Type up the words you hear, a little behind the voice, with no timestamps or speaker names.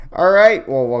All right,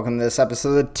 well, welcome to this episode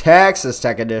of the Texas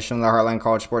Tech edition of the Heartland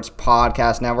College Sports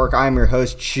Podcast Network. I'm your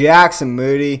host, Jackson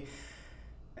Moody,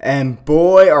 and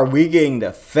boy, are we getting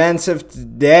defensive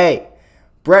today.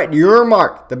 Brett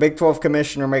Yormark, the Big 12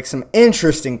 commissioner, makes some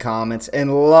interesting comments in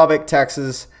Lubbock,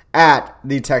 Texas, at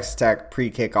the Texas Tech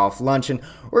pre-kickoff luncheon.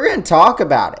 We're going to talk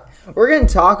about it. We're going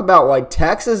to talk about why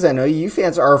Texas and OU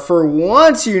fans are for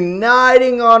once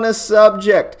uniting on a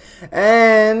subject.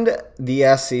 And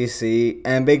the SEC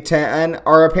and Big Ten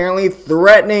are apparently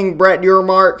threatening Brett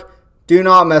Yormark. Do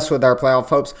not mess with our playoff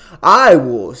hopes. I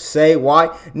will say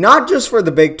why. Not just for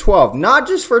the Big 12, not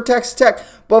just for Texas Tech,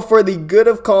 but for the good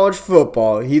of college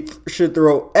football. He should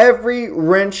throw every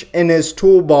wrench in his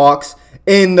toolbox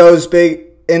in those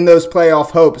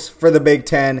playoff hopes for the Big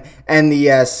Ten and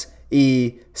the SEC.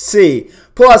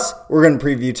 Plus, we're going to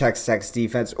preview Texas Tech's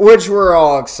defense, which we're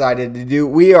all excited to do.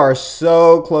 We are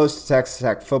so close to Texas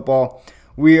Tech football.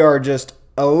 We are just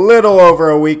a little over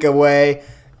a week away.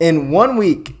 In 1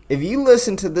 week, if you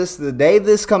listen to this the day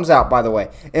this comes out, by the way,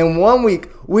 in 1 week,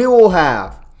 we will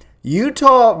have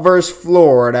Utah versus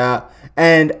Florida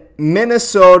and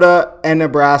Minnesota and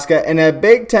Nebraska in a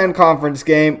Big Ten conference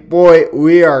game. Boy,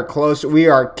 we are close. We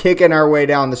are kicking our way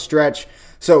down the stretch.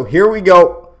 So here we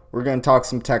go. We're going to talk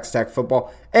some Texas Tech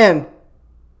football and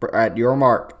Brett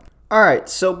Yormark. All right,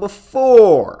 so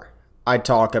before I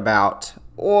talk about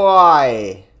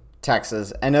why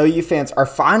Texas and OU fans are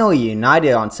finally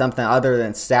united on something other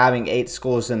than stabbing 8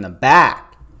 schools in the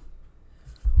back,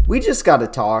 we just got to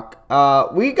talk.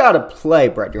 We got to play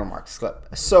Brett Yormark's clip.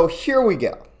 So here we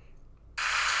go. And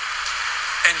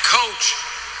coach,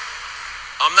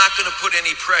 I'm not going to put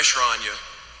any pressure on you,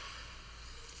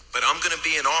 but I'm going to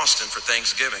be in Austin for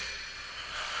Thanksgiving,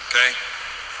 okay?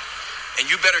 And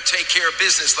you better take care of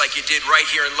business like you did right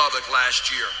here in Lubbock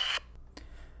last year.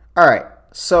 All right,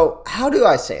 so how do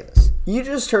I say this? You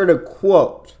just heard a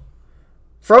quote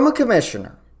from a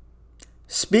commissioner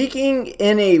speaking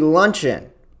in a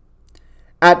luncheon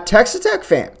at Texas Tech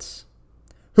fans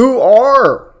who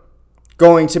are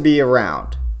going to be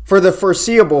around for the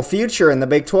foreseeable future in the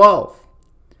Big 12.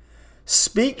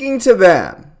 Speaking to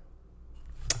them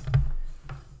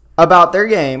about their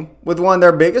game with one of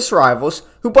their biggest rivals,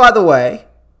 who, by the way,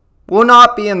 will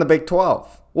not be in the Big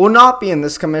 12, will not be in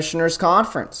this commissioner's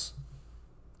conference.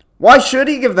 Why should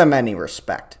he give them any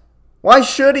respect? Why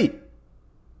should he?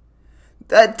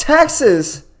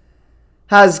 Texas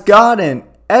has gotten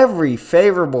every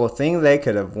favorable thing they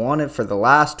could have wanted for the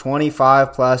last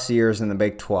 25 plus years in the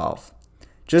Big 12.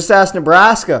 Just ask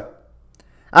Nebraska.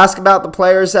 Ask about the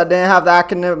players that didn't have the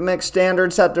academic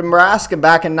standards at Nebraska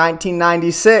back in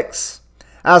 1996.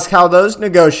 Ask how those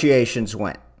negotiations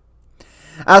went.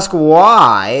 Ask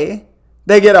why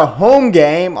they get a home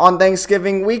game on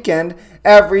Thanksgiving weekend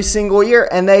every single year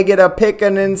and they get to pick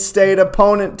an in-state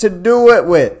opponent to do it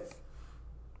with.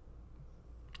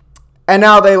 And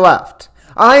now they left.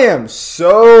 I am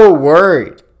so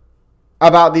worried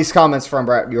about these comments from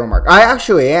Brett Yormark. I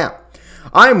actually am.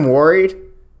 I'm worried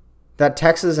that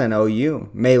Texas and OU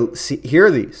may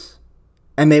hear these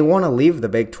and may want to leave the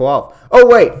Big 12. Oh,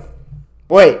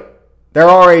 wait. They're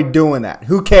already doing that.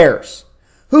 Who cares?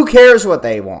 Who cares what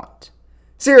they want?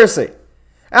 Seriously.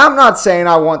 I'm not saying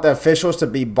I want the officials to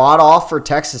be bought off for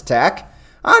Texas Tech.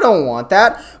 I don't want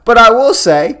that. But I will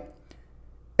say,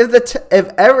 if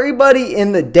everybody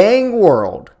in the dang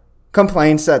world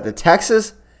complains that the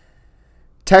Texas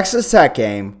Tech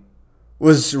game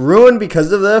was ruined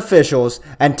because of the officials,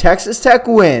 and Texas Tech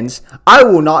wins, I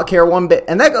will not care one bit.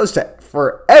 And that goes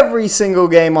for every single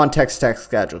game on Texas Tech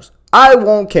schedules. I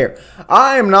won't care.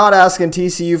 I am not asking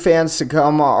TCU fans to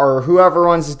come, or whoever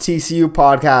runs the TCU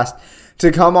podcast,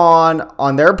 to come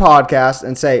on their podcast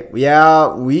and say,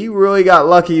 yeah, we really got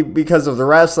lucky because of the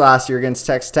refs last year against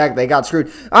Texas Tech. They got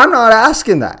screwed. I'm not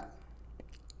asking that.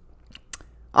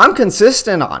 I'm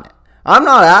consistent on it. I'm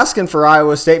not asking for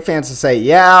Iowa State fans to say,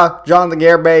 yeah, Jonathan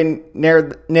Garibay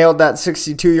nailed that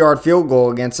 62-yard field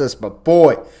goal against us, but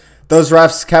boy, those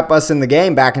refs kept us in the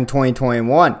game back in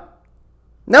 2021.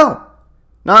 No,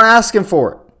 not asking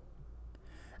for it.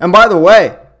 And by the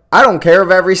way, I don't care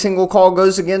if every single call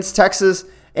goes against Texas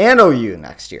and OU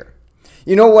next year.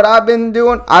 You know what I've been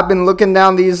doing? I've been looking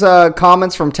down these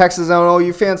comments from Texas and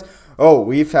OU fans. Oh,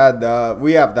 we have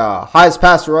the highest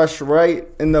pass rush rate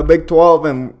in the Big 12,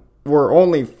 and we're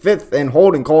only 5th in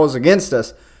holding calls against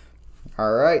us.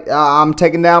 All right, I'm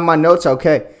taking down my notes.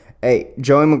 Okay, hey,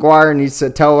 Joey McGuire needs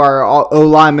to tell our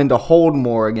O-linemen to hold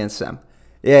more against them.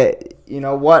 Yeah, you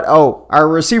know what? Oh, our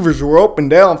receivers were open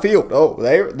downfield. Oh,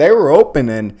 they were open,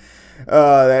 and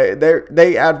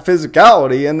they had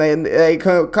physicality, and they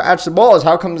couldn't catch the balls.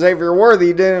 How come Xavier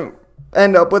Worthy didn't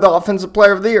end up with Offensive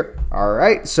Player of the Year. All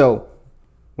right, so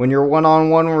when you're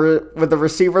one-on-one with the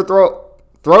receiver,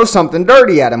 throw something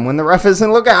dirty at him when the ref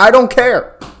isn't looking. I don't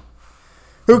care.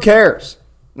 Who cares?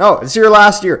 No, it's your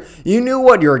last year. You knew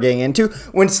what you were getting into.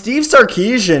 When Steve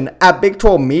Sarkisian at Big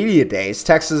 12 Media Days,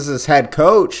 Texas's head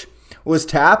coach, was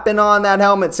tapping on that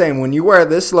helmet saying, when you wear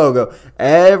this logo,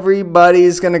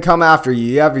 everybody's going to come after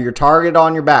you. You have your target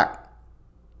on your back.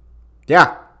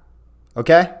 Yeah.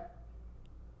 Okay?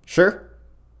 Sure.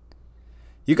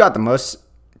 You got the most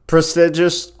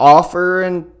prestigious offer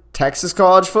in Texas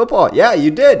college football. Yeah,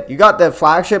 you did. You got the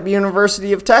flagship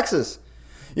University of Texas.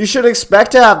 You should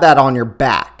expect to have that on your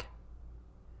back.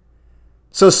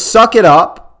 So suck it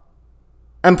up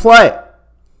and play.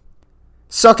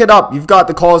 Suck it up. You've got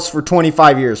the calls for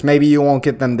 25 years. Maybe you won't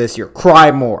get them this year.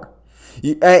 Cry more.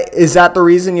 Is that the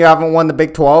reason you haven't won the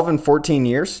Big 12 in 14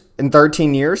 years? In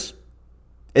 13 years?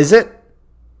 Is it?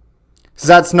 Because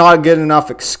that's not a good enough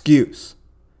excuse.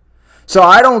 So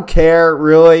I don't care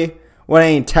really what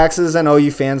any Texas and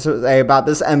OU fans say about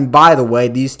this. And by the way,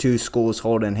 these two schools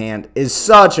holding hand is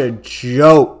such a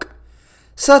joke.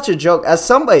 Such a joke. As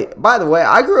somebody, by the way,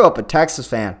 I grew up a Texas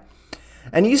fan.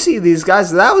 And you see these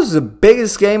guys, that was the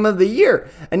biggest game of the year.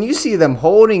 And you see them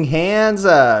holding hands,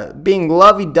 being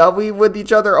lovey-dovey with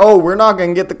each other. Oh, we're not going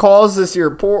to get the calls this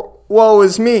year. Woe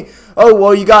is me. Oh,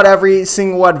 well, you got every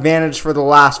single advantage for the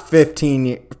last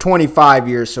 25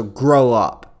 years, so grow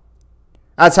up.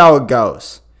 That's how it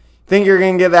goes. Think you're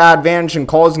going to get that advantage in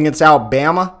calls against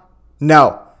Alabama?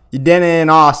 No. You didn't in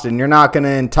Austin. You're not going to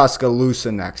in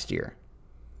Tuscaloosa next year.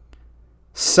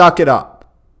 Suck it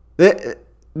up.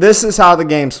 This is how the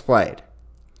game's played.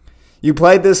 You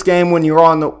played this game when you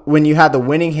had the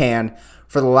winning hand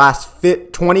for the last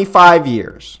 25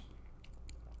 years.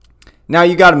 Now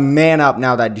you got to man up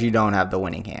now that you don't have the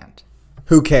winning hand.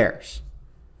 Who cares?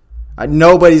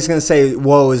 Nobody's going to say,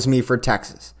 woe is me for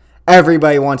Texas.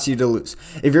 Everybody wants you to lose.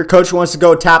 If your coach wants to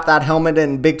go tap that helmet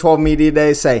in Big 12 Media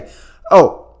Day, say,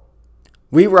 oh,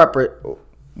 we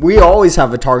always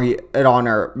have a target on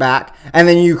our back, and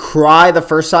then you cry the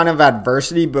first sign of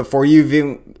adversity before you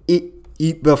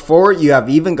have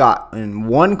even gotten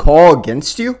one call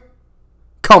against you?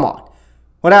 Come on.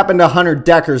 What happened to Hunter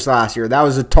Deckers last year? That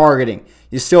was a targeting.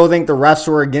 You still think the refs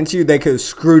were against you? They could have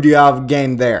screwed you out of a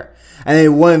game there. And it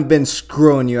wouldn't have been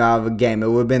screwing you out of a game. It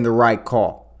would have been the right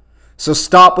call. So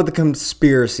stop with the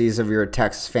conspiracies if you're a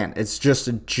Texas fan. It's just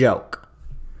a joke.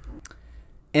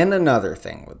 And another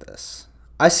thing with this.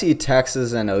 I see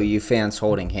Texas and OU fans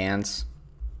holding hands.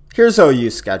 Here's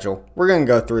OU's schedule. We're going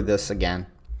to go through this again.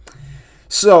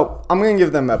 So I'm going to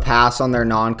give them a pass on their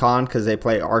non-con because they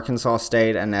play Arkansas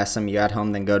State and SMU at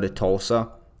home, then go to Tulsa.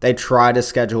 They try to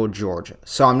schedule Georgia.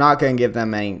 So I'm not going to give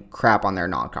them any crap on their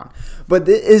non-con. But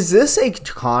is this a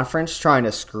conference trying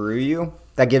to screw you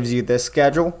that gives you this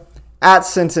schedule? At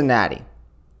Cincinnati,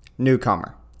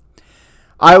 newcomer.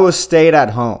 Iowa State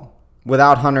at home.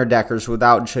 Without Hunter Deckers,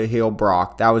 without Jahlil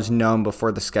Brock, that was known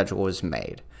before the schedule was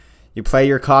made. You play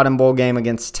your Cotton Bowl game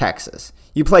against Texas.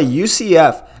 You play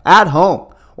UCF at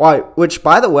home. Which,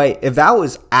 by the way, if that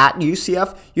was at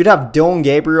UCF, you'd have Dylan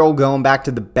Gabriel going back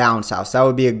to the bounce house. That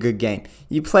would be a good game.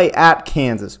 You play at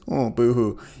Kansas. Oh,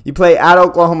 boo-hoo. You play at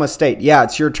Oklahoma State. Yeah,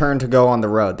 it's your turn to go on the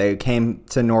road. They came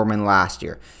to Norman last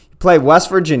year. You play West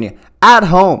Virginia at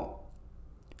home.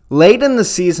 Late in the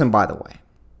season, by the way.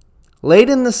 Late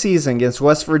in the season against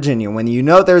West Virginia, when you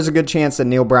know there's a good chance that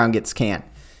Neil Brown gets canned.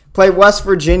 Play West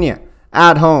Virginia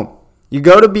at home. You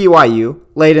go to BYU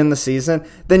late in the season,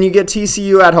 then you get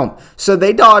TCU at home. So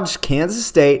they dodged Kansas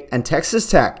State and Texas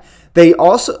Tech. They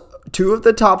also, two of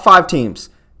the top 5 teams.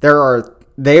 They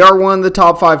are one of the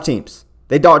top 5 teams.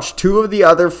 They dodged 2 of the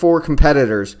other 4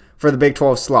 competitors for the Big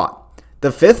 12 slot. The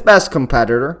 5th best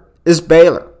competitor is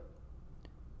Baylor.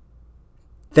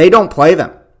 They don't play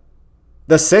them.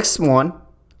 The 6th one,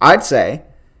 I'd say,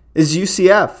 is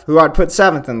UCF, who I'd put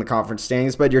 7th in the conference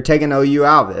standings, but you're taking OU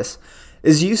out of this,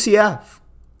 is UCF.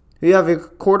 You have a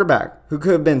quarterback who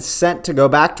could have been sent to go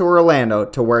back to Orlando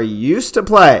to where he used to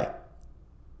play,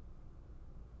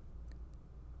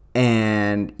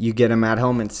 and you get him at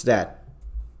home instead.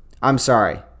 I'm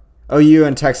sorry. OU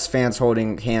and Texas fans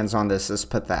holding hands on this is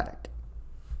pathetic.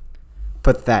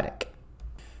 Pathetic.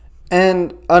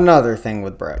 And another thing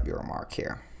with Brett Yormark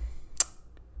here.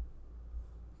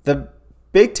 The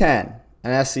Big Ten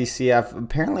and SEC have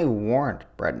apparently warned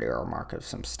Brett Yormark of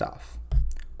some stuff.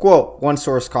 Quote, one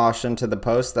source cautioned to the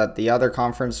Post that the other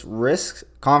conferences risk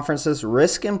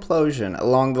implosion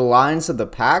along the lines of the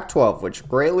Pac-12, which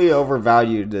greatly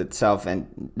overvalued itself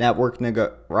in network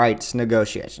rights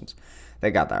negotiations.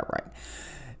 They got that right.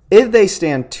 If they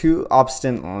stand too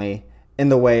obstinately in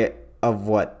the way of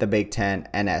what the Big Ten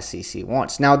and SEC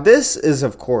wants. Now, this is,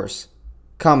 of course,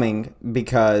 coming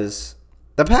because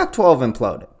the Pac-12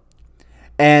 imploded.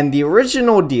 And the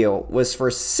original deal was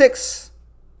for 6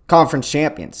 conference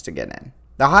champions to get in.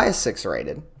 The highest 6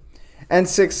 rated. And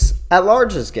 6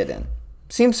 at-larges get in.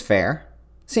 Seems fair.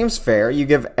 Seems fair. You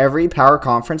give every power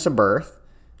conference a berth,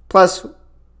 plus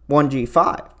 1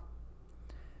 G5.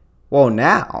 Well,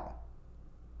 now,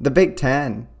 the Big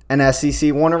Ten and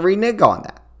SEC want to renege on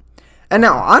that. And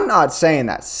now, I'm not saying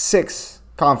that 6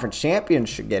 conference champions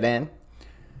should get in.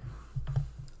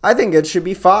 I think it should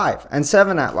be 5 and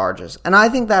 7 at-larges. And I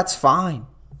think that's fine.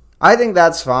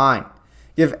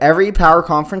 Give every power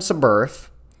conference a berth.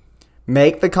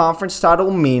 Make the conference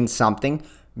title mean something.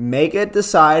 Make it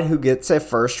decide who gets a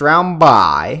first-round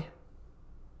bye.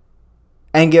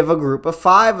 And give a group of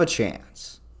 5 a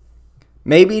chance.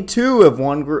 Maybe 2 if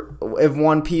one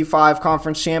P5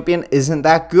 conference champion isn't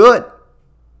that good.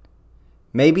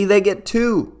 Maybe they get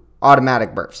 2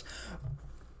 automatic berths.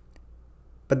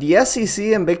 But the SEC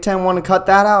and Big Ten want to cut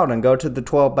that out and go to the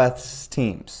 12 best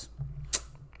teams.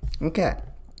 Okay.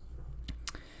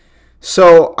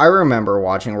 So I remember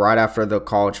watching right after the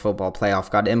college football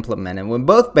playoff got implemented when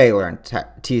both Baylor and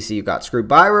TCU got screwed.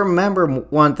 But I remember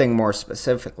one thing more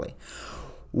specifically.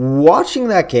 Watching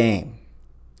that game.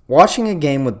 Watching a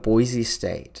game with Boise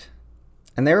State.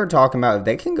 And they were talking about if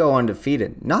they can go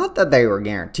undefeated. Not that they were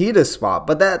guaranteed a spot,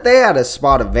 but that they had a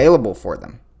spot available for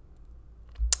them.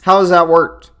 How has that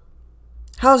worked?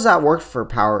 How has that worked for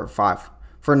Power 5,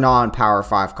 for non-Power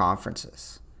 5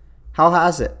 conferences? How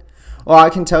has it? Well, I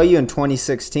can tell you in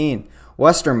 2016,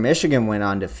 Western Michigan went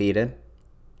undefeated.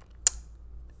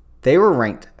 They were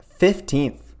ranked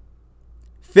 15th.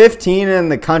 15 in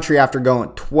the country after going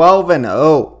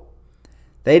 12-0.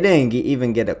 They didn't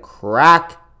even get a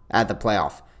crack at the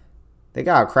playoff. They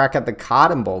got a crack at the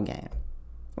Cotton Bowl game,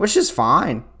 which is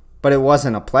fine. But it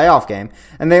wasn't a playoff game.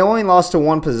 And they only lost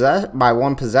to by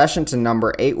one possession to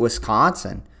number 8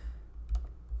 Wisconsin.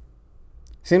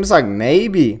 Seems like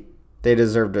maybe they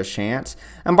deserved a chance.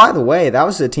 And by the way, that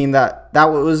was a team that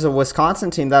was a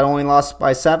Wisconsin team that only lost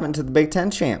by 7 to the Big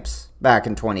Ten champs back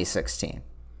in 2016.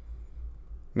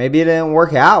 Maybe it didn't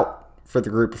work out for the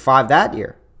group of 5 that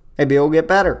year. Maybe it'll get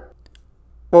better.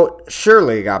 Well,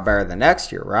 surely it got better the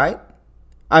next year, right?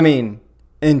 I mean,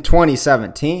 in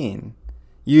 2017...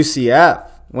 UCF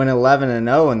went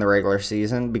 11-0 in the regular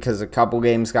season because a couple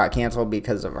games got canceled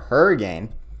because of a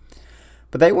hurricane.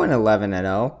 But they went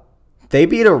 11-0. They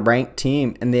beat a ranked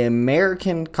team in the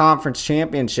American Conference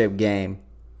Championship game.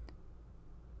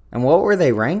 And what were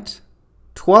they ranked?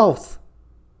 12th.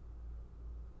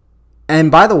 And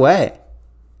by the way,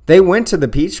 they went to the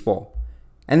Peach Bowl.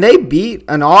 And they beat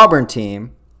an Auburn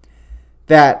team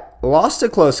that lost a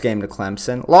close game to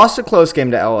Clemson, lost a close game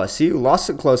to LSU, lost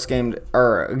a close game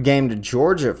a game to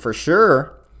Georgia for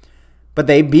sure. But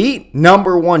they beat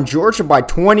number 1 Georgia by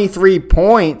 23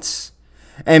 points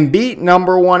and beat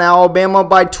number 1 Alabama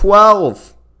by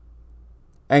 12.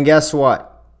 And guess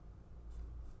what?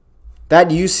 That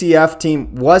UCF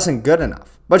team wasn't good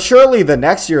enough. But surely the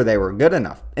next year they were good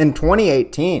enough. In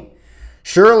 2018,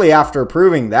 surely after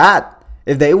proving that,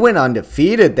 if they went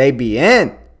undefeated, they'd be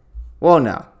in. Well,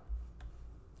 no.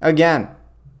 Again,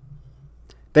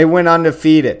 they went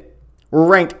undefeated. We're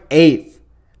ranked 8th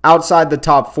outside the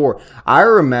top 4. I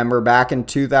remember back in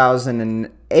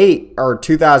 2008 or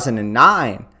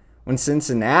 2009 when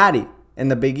Cincinnati in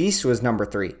the Big East was number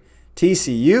 3.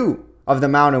 TCU of the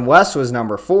Mountain West was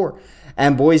number 4.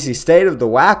 And Boise State of the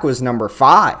WAC was number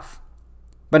 5.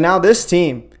 But now this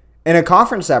team, in a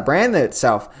conference that branded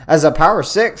itself as a Power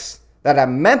 6, that had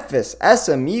Memphis,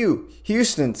 SMU,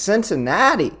 Houston,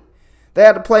 Cincinnati. They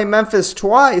had to play Memphis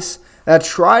twice. That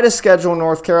tried to schedule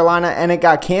North Carolina, and it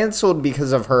got canceled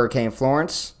because of Hurricane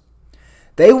Florence.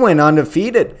 They went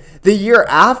undefeated. The year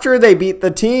after they beat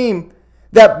the team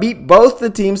that beat both the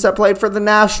teams that played for the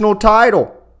national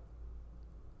title.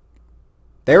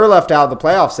 They were left out of the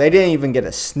playoffs. They didn't even get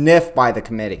a sniff by the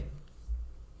committee.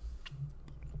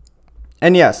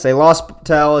 And yes, they lost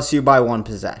to LSU by 1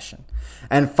 possession.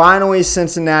 And finally,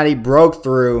 Cincinnati broke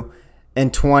through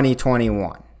in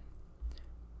 2021.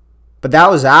 But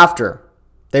that was after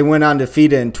they went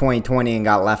undefeated in 2020 and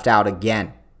got left out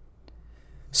again.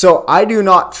 So I do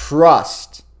not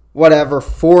trust whatever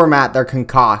format they're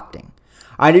concocting.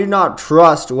 I do not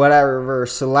trust whatever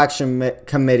selection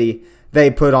committee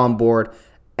they put on board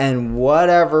and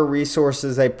whatever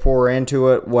resources they pour into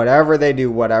it, whatever they do,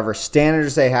 whatever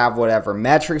standards they have, whatever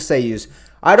metrics they use.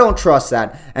 I don't trust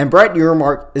that. And Brett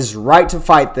Yormark is right to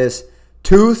fight this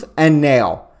tooth and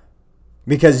nail.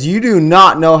 Because you do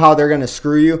not know how they're going to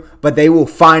screw you, but they will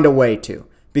find a way to.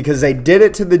 because they did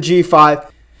it to the G5.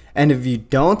 And if you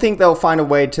don't think they'll find a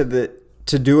way to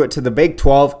do it to the Big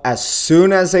 12 as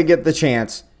soon as they get the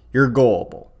chance, you're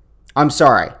gullible. I'm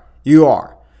sorry, you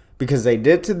are. Because they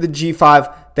did it to the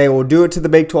G5, they will do it to the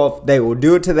Big 12, they will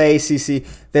do it to the ACC,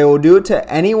 they will do it to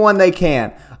anyone they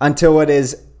can until it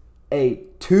is a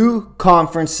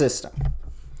 2-conference system.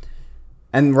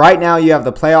 And right now you have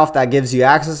the playoff that gives you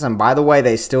access, and by the way,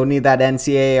 they still need that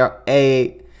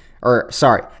NCAA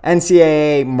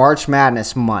March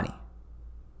Madness money.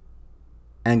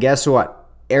 And guess what?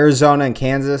 Arizona and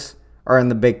Kansas are in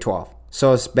the Big 12.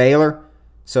 So is Baylor,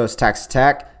 so is Texas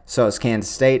Tech, so is Kansas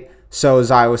State, so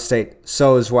is Iowa State,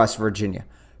 so is West Virginia.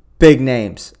 Big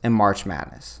names in March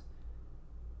Madness.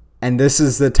 And this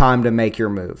is the time to make your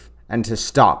move and to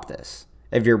stop this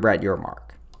if you're Brett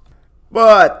Yormark.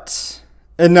 But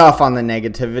enough on the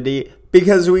negativity,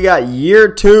 because we got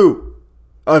year 2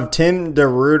 of Tim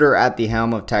DeRuyter at the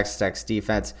helm of Texas Tech's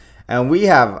defense. And we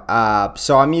have,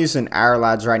 so I'm using our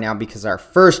lads right now because our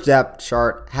first depth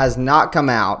chart has not come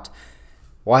out.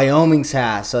 Wyoming's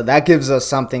has. So that gives us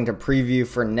something to preview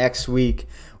for next week,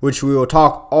 which we will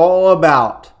talk all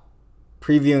about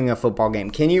previewing a football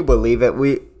game. Can you believe it?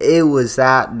 It was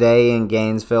that day in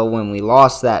Gainesville when we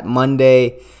lost that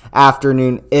Monday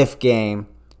afternoon if game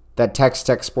that Texas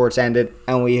Tech Sports ended,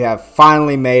 and we have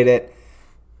finally made it.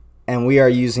 And we are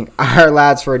using our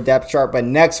lads for a depth chart. But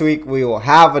next week, we will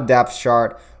have a depth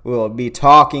chart. We will be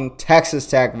talking Texas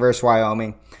Tech versus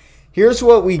Wyoming. Here's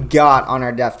what we got on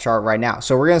our depth chart right now.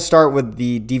 So we're going to start with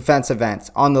the defensive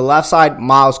ends. On the left side,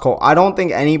 Miles Cole. I don't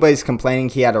think anybody's complaining.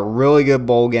 He had a really good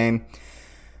bowl game.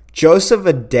 Joseph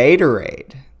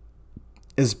Adetorade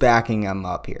is backing him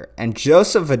up here. And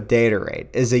Joseph Adetorade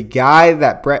is a guy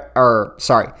that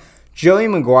Joey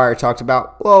McGuire talked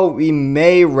about. Well, we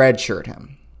may redshirt him.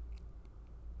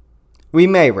 I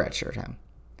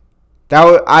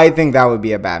think that would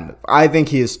be a bad move. I think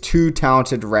he is too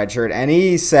talented to redshirt, and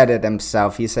he said it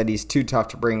himself. He said he's too tough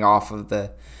to bring off of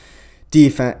the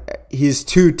defense. He's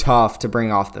too tough to bring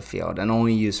off the field and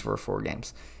only use for 4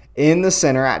 games. In the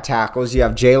center at tackles, you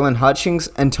have Jalen Hutchings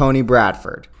and Tony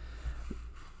Bradford.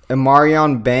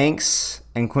 Amarion Banks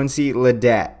and Quincy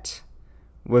Ledet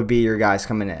would be your guys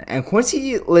coming in. And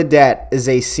Quincy Ledet is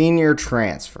a senior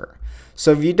transfer.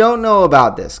 So if you don't know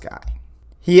about this guy,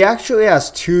 he actually has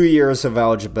 2 years of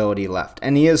eligibility left,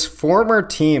 and he is former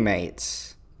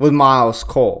teammates with Miles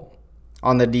Cole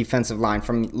on the defensive line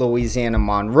from Louisiana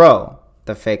Monroe,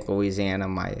 the fake Louisiana.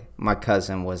 My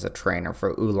cousin was a trainer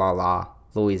for Ooh La La,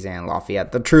 Louisiana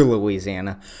Lafayette, the true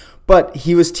Louisiana. But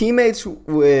he was teammates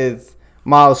with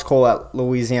Miles Cole at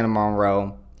Louisiana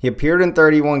Monroe. He appeared in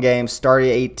 31 games, started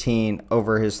 18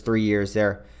 over his 3 years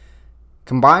there.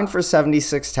 Combined for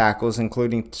 76 tackles,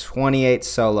 including 28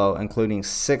 solo, including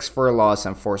 6 for a loss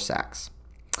and 4 sacks.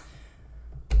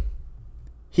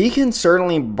 He can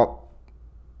certainly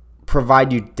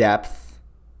provide you depth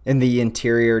in the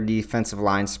interior defensive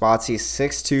line spots. He's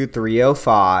 6'2",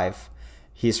 305.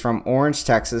 He's from Orange,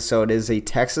 Texas, so it is a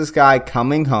Texas guy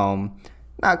coming home.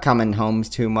 Not coming home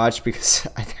too much because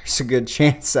there's a good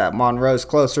chance that Monroe's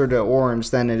closer to Orange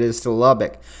than it is to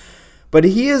Lubbock. But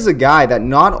he is a guy that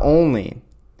not only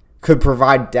could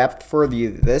provide depth for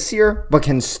you this year, but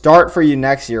can start for you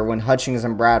next year when Hutchings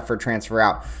and Bradford transfer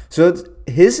out. So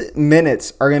his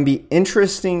minutes are going to be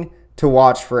interesting to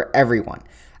watch for everyone.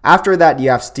 After that, you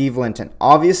have Steve Linton,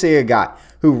 obviously a guy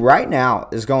who right now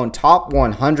is going top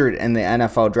 100 in the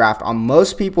NFL draft on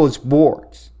most people's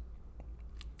boards,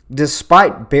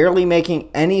 despite barely making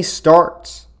any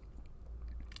starts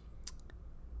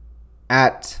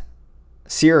at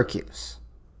Syracuse.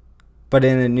 But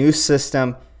in a new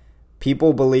system,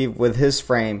 people believe with his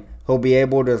frame, he'll be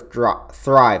able to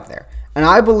thrive there. And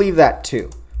I believe that too.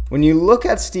 When you look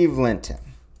at Steve Linton,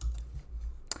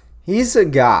 he's a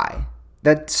guy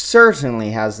that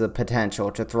certainly has the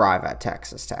potential to thrive at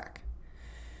Texas Tech.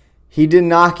 He did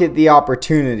not get the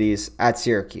opportunities at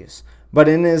Syracuse, but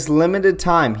in his limited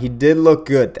time, he did look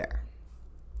good there.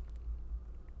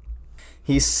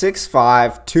 He's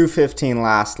 6'5", 215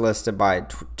 last listed by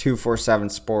 247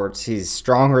 Sports. He's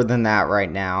stronger than that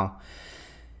right now.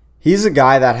 He's a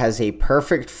guy that has a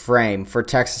perfect frame for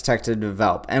Texas Tech to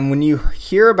develop. And when you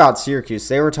hear about Syracuse,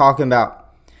 they were talking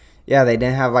about, they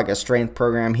didn't have like a strength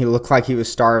program. He looked like he was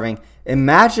starving.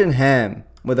 Imagine him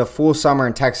with a full summer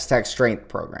in Texas Tech strength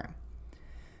program.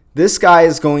 This guy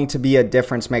is going to be a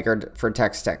difference maker for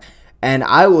Texas Tech. And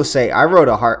I will say, I wrote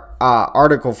a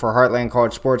article for Heartland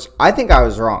College Sports. I think I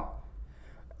was wrong.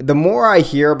 The more I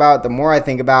hear about it, the more I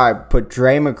think about it, I put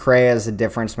Dre McCray as a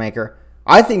difference maker.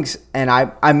 I think, and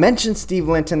I mentioned Steve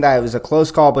Linton, that it was a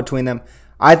close call between them.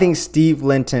 I think Steve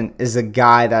Linton is a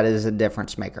guy that is a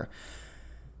difference maker.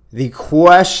 The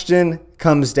question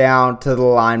comes down to the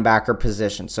linebacker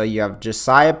position. So you have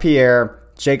Josiah Pierre,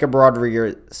 Jacob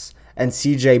Rodriguez, and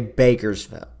C.J.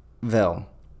 Bakersville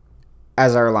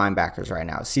as our linebackers right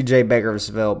now. C.J.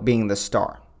 Bakersville being the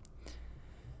star.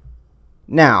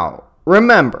 Now,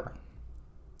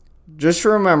 just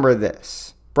remember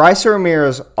this. Bryce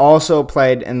Ramirez also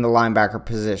played in the linebacker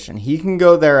position. He can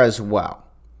go there as well.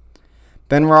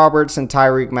 Ben Roberts and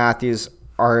Tyreek Matthews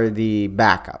are the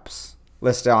backups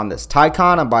listed on this. Ty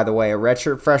Kana, by the way, a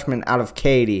redshirt freshman out of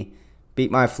Katy,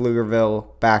 beat my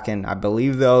Pflugerville back in, I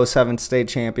believe, the 2007 state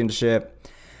championship.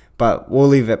 But we'll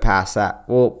leave it past that.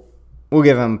 We'll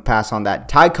give him a pass on that.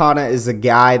 Ty Kana is the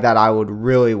guy that I would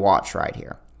really watch right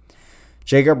here.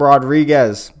 Jacob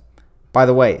Rodriguez, by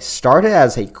the way, started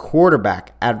as a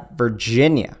quarterback at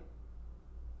Virginia.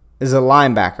 Is a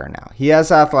linebacker now. He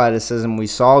has athleticism. We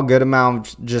saw a good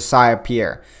amount of Josiah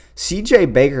Pierre. C.J.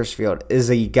 Bakersfield is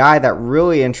a guy that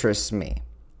really interests me,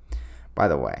 by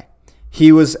the way.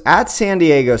 He was at San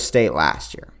Diego State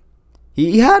last year.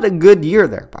 He had a good year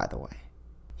there, by the way.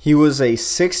 He was a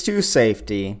 6'2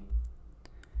 safety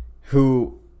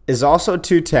who is also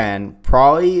 210,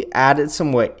 probably added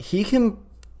some weight. He can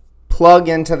plug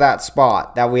into that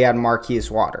spot that we had Marquise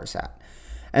Waters at.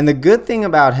 And the good thing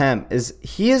about him is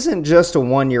he isn't just a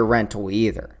one-year rental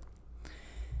either.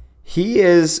 He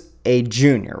is a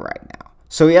junior right now.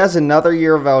 So he has another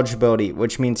year of eligibility,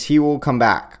 which means he will come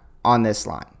back on this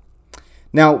line.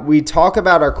 Now, we talk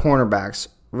about our cornerbacks,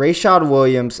 Rashad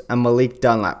Williams and Malik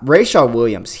Dunlap. Rashad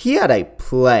Williams, he had a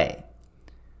play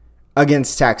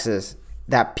against Texas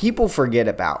that people forget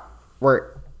about,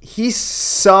 where he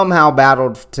somehow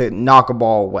battled to knock a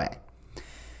ball away.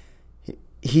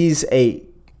 He's a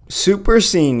super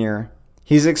senior.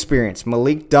 He's experienced.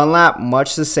 Malik Dunlap,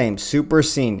 much the same, super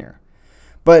senior.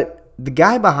 But the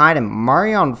guy behind him,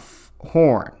 Marion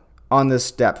Horn, on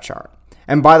this depth chart.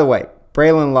 And by the way,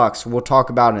 Braylon Lux, we'll talk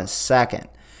about in a second.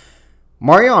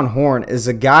 Marion Horn is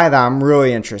a guy that I'm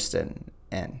really interested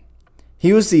in.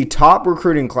 He was the top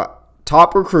recruit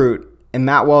in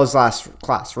Matt Wells' last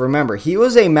class. Remember, he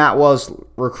was a Matt Wells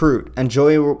recruit, and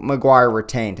Joey McGuire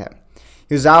retained him.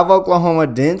 He was out of Oklahoma,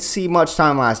 didn't see much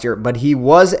time last year, but he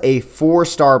was a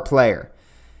 4-star player.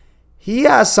 He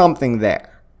has something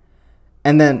there.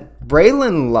 And then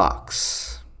Braylon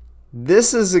Lux.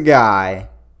 This is a guy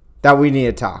that we need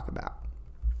to talk about.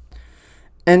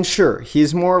 And sure,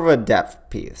 he's more of a depth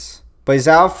piece, but he's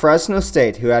out of Fresno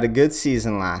State, who had a good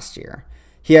season last year.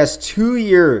 He has 2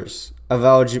 years of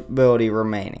eligibility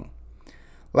remaining.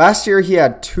 Last year, he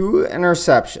had 2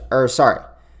 interceptions,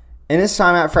 in his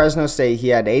time at Fresno State, he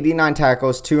had 89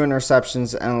 tackles, 2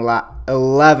 interceptions, and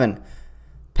 11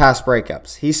 pass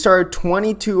breakups. He started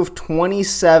 22 of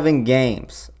 27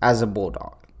 games as a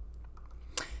Bulldog.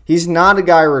 He's not a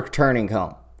guy returning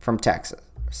home from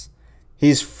Texas.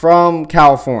 He's from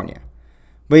California.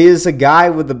 But he is a guy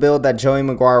with the build that Joey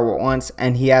McGuire wants,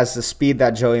 and he has the speed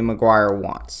that Joey McGuire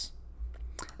wants.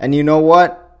 And you know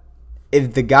what?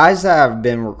 If the guys that have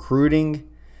been recruiting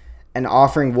and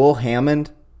offering Will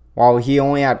Hammond, while he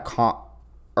only had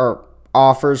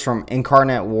offers from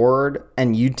Incarnate Word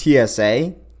and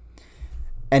UTSA,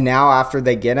 and now after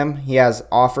they get him, he has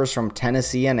offers from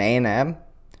Tennessee and A&M,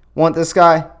 want this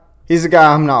guy? He's a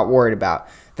guy I'm not worried about.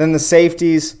 Then the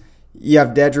safeties, you have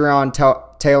Dedrion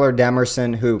Taylor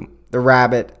Demerson, who, the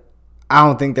Rabbit, I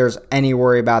don't think there's any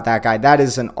worry about that guy. That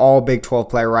is an all Big 12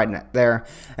 player right there.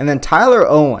 And then Tyler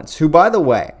Owens, who, by the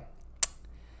way,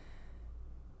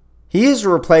 he is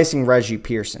replacing Reggie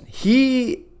Pearson.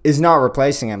 He is not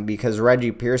replacing him because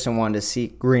Reggie Pearson wanted to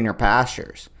seek greener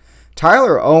pastures.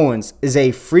 Tyler Owens is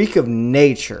a freak of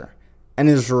nature and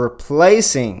is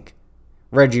replacing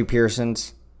Reggie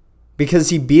Pearson's because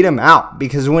he beat him out.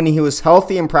 Because when he was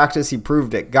healthy in practice, he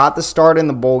proved it. Got the start in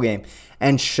the bowl game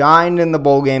and shined in the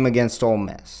bowl game against Ole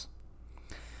Miss.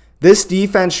 This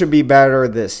defense should be better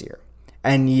this year.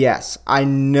 And yes, I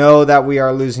know that we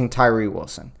are losing Tyree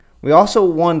Wilson. We also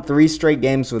won 3 straight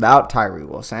games without Tyree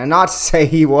Wilson. And not to say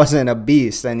he wasn't a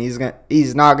beast and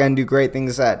he's not going to do great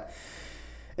things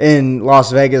in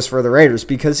Las Vegas for the Raiders,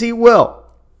 because he will.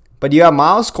 But you have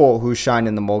Miles Cole, who shined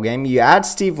in the bowl game. You add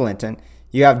Steve Linton.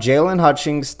 You have Jalen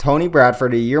Hutchings, Tony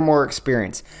Bradford, a year more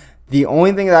experience. The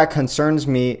only thing that concerns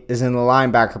me is in the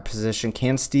linebacker position.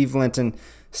 Can Steve Linton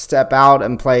step out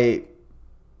and play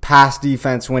pass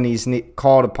defense when he's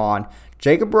called upon?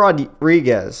 Jacob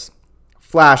Rodriguez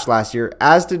flashed last year,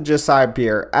 as did Josiah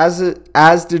Pierre,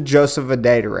 as did Joseph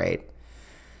Adetorade.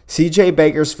 C.J.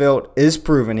 Bakersfield is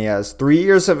proven. He has 3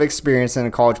 years of experience in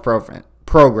a college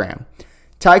program.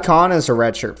 Ty Khan is a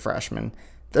redshirt freshman.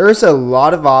 There's a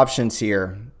lot of options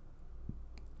here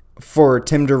for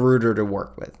Tim DeRuyter to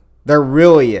work with. There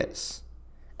really is.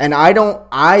 And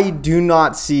I do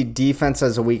not see defense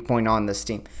as a weak point on this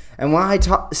team. And when I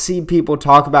see people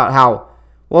talk about how,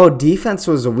 well, defense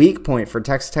was a weak point for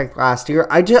Texas Tech last year,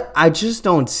 I just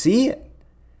don't see it.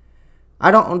 I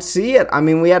don't see it. I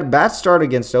mean, we had a bad start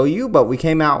against OU, but we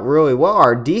came out really well.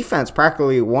 Our defense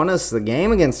practically won us the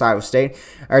game against Iowa State.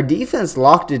 Our defense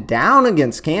locked it down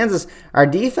against Kansas. Our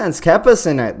defense kept us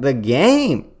in the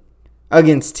game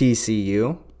against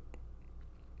TCU.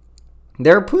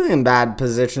 They're put in bad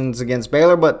positions against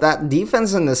Baylor, but that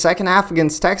defense in the second half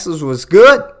against Texas was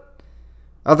good,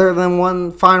 other than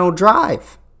one final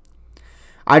drive.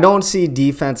 I don't see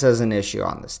defense as an issue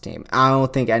on this team. I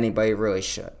don't think anybody really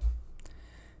should.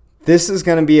 This is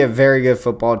going to be a very good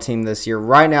football team this year.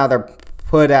 Right now, they're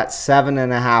put at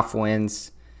 7.5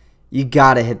 wins. You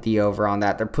got to hit the over on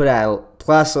that. They're put at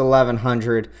plus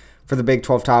 1,100 for the Big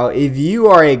 12 title. If you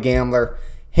are a gambler,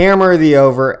 hammer the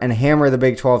over and hammer the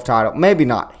Big 12 title. Maybe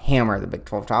not hammer the Big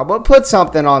 12 title, but put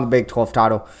something on the Big 12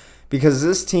 title, because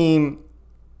this team,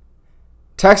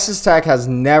 Texas Tech, has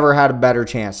never had a better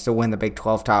chance to win the Big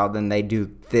 12 title than they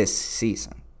do this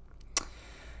season.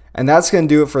 And that's going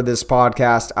to do it for this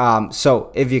podcast. So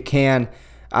if you can,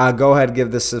 go ahead and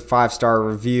give this a 5-star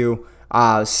review.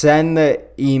 Send the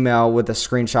email with a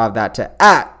screenshot of that to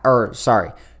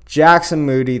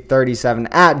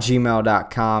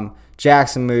jacksonmoody37@gmail.com.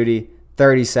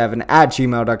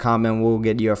 jacksonmoody37@gmail.com, and we'll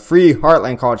get you a free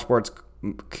Heartland College Sports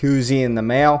koozie in the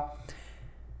mail.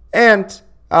 And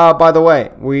by the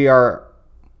way,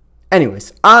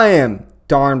 I am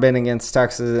darn been against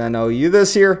Texas and OU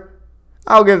this year.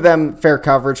 I'll give them fair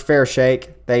coverage, fair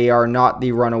shake. They are not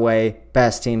the runaway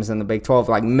best teams in the Big 12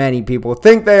 like many people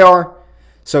think they are.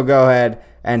 So go ahead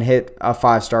and hit a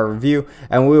 5-star review.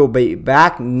 And we will be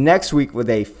back next week with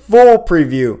a full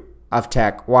preview of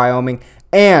Tech, Wyoming.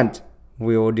 And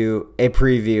we will do a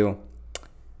preview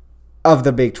of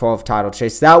the Big 12 title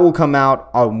chase. That will come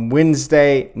out on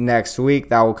Wednesday next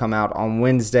week. We'll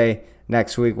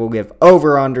give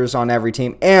over-unders on every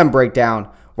team and break down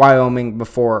Wyoming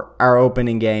before our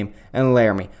opening game in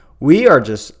Laramie. We are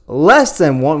just less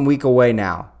than 1 week away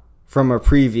now from a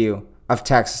preview of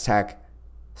Texas Tech's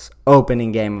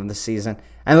opening game of the season,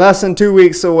 and less than 2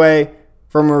 weeks away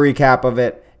from a recap of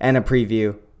it and a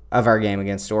preview of our game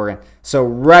against Oregon. So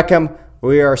wreck 'em.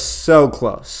 We are so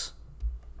close.